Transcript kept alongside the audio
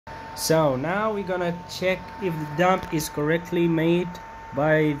So now we're gonna check if the dump is correctly made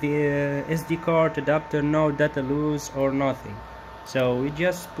by the SD card adapter, no data loss or nothing. So we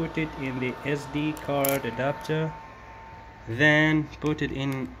just put it in the SD card adapter, then put it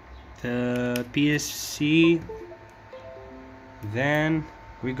in the PSC, then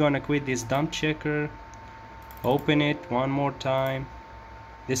we're gonna quit this dump checker, open it one more time.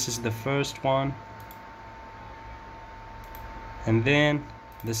 This is the first one, and then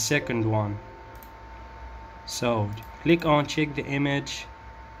the second one. So click on check the image,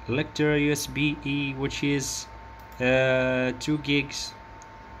 lecture USB-E, which is 2 gigs.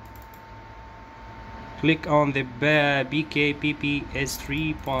 Click on the BKPP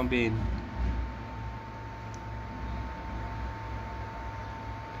S3 pump in.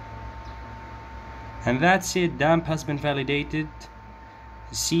 And that's it. Dump has been validated.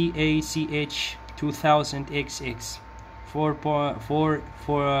 CACH 2000XX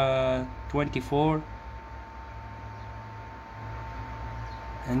 4.4/24,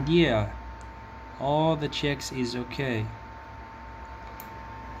 and yeah, all the checks is okay.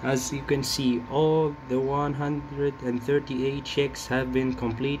 As you can see, all the 138 checks have been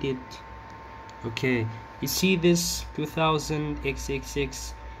completed. Okay, you see this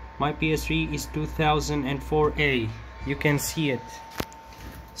 2000XXX, my PS3 is 2004A. You can see it.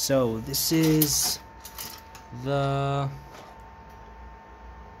 So this is the,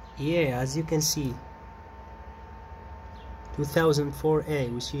 yeah, as you can see, 2004A,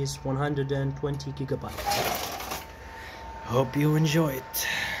 which is 120 gigabytes. Hope you enjoy it.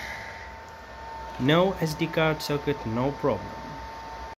 No SD card socket, no problem.